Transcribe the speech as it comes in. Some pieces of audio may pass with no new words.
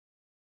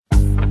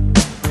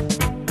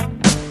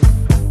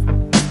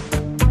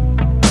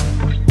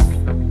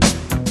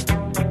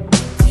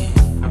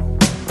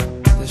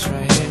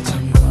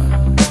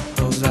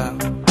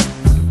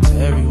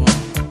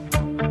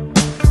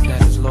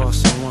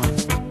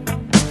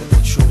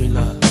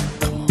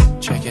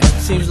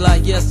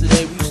like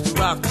yesterday, we used to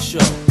rock the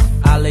show.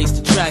 I laced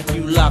the track,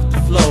 you locked the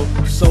flow.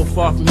 So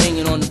far from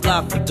hanging on the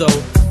block for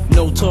dough.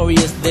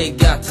 Notorious, they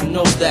got to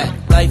know that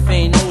life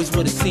ain't always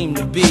what it seemed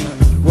to be.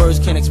 Words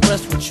can't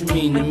express what you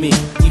mean to me.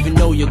 Even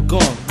though you're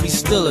gone, we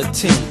still a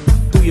team.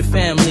 Through your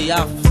family,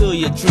 I'll fulfill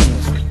your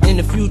dreams. In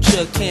the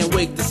future, can't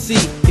wait to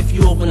see if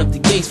you open up the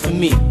gates for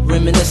me.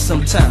 Reminisce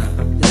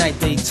sometime, the night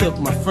they took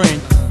my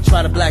friend.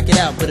 Try to black it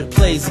out, but it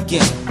plays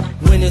again.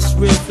 When it's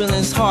real,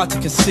 feeling's hard to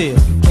conceal.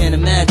 Can't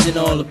imagine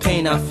all the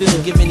pain I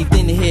feel. Give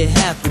anything to hear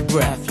half your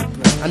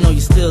breath. I know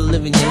you're still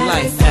living your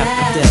life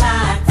after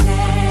death.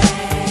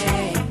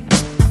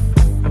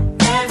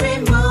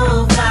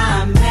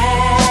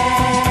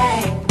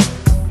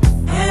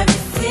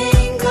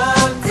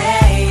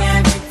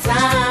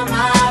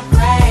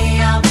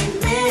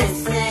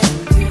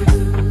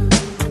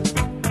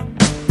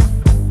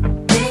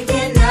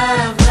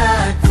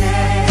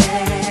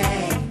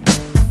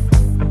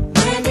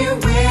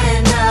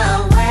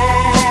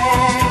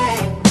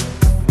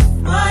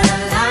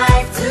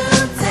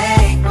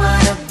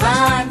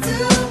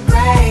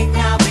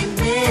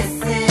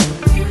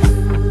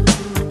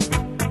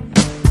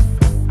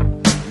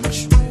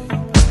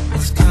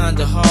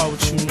 Kinda hard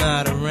with you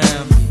not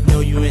around. Know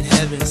you in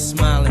heaven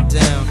smiling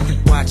down,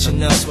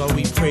 watching us while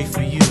we pray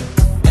for you.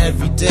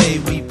 Every day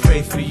we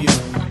pray for you,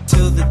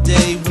 till the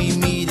day we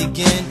meet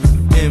again.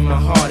 In my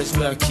heart is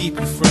where I keep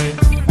you,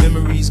 friend.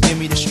 Memories give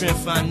me the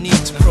strength I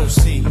need to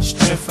proceed,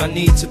 strength I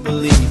need to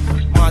believe.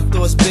 My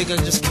thoughts big, I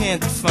just can't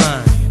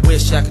define.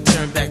 Wish I could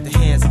turn back the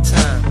hands of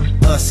time.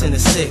 Us in the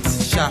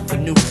six, shop for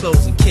new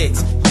clothes and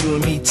kicks. You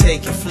and me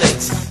taking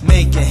flicks,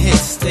 making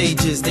hits,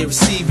 stages they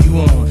receive you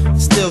on.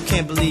 Still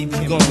can't believe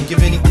you're gone.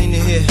 Give anything to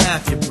hear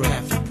half your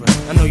breath.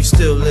 I know you're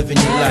still living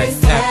your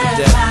life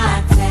after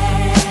death.